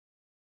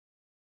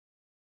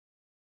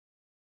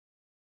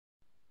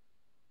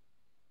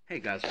Hey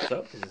guys, what's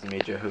up? This is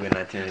Major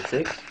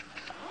v1.9.5,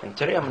 and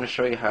today I'm going to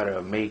show you how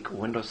to make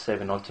Windows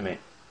 7 Ultimate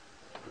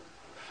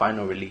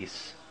final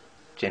release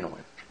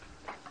genuine.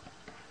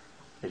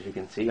 As you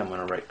can see, I'm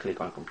going to right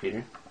click on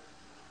computer,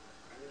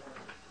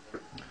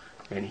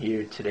 and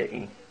here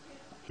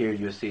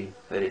you'll see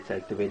that it's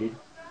activated,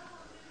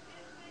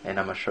 and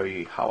I'm going to show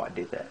you how I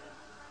did that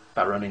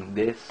by running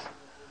this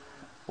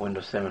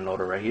Windows 7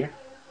 loader right here.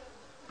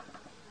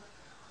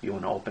 You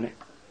want to open it,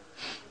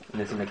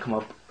 and it's going to come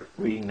up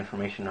reading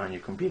information on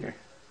your computer.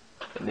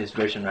 In this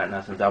version right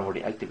now, since I've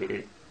already activated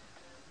it,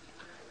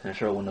 it's going to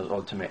show Windows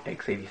Ultimate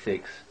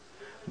x86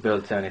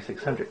 build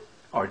 7600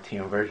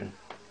 RTM version.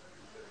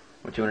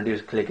 What you want to do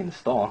is click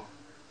install.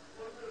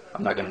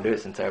 I'm not going to do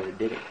it since I already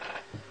did it,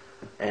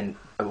 and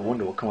a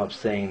window will come up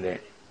saying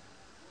that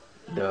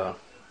the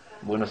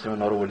Windows 7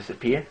 loader will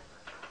disappear.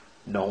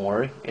 Don't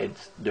worry,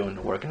 it's doing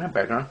the work in the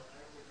background.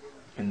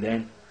 And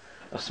then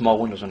a small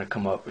window is going to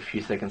come up a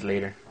few seconds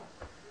later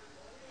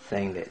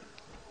saying that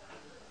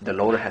the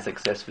loader has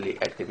successfully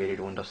activated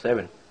Windows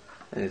 7,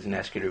 and it's going to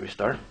ask you to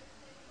restart.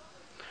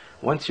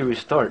 Once you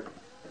restart,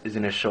 it's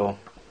going to show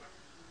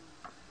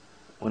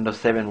Windows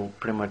 7 will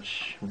pretty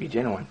much be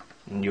genuine,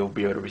 and you'll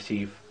be able to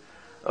receive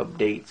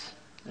updates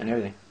and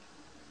everything.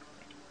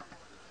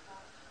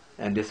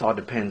 And this all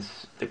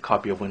depends the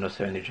copy of Windows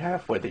 7 that you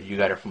have, whether you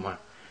got it from a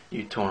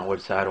uTorrent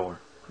website or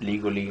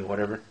legally,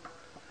 whatever.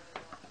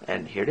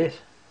 And here it is,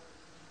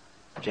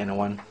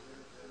 genuine,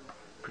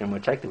 pretty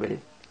much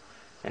activated.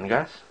 And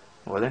guys,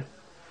 well then,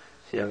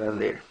 see you guys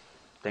later.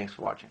 Thanks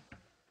for watching.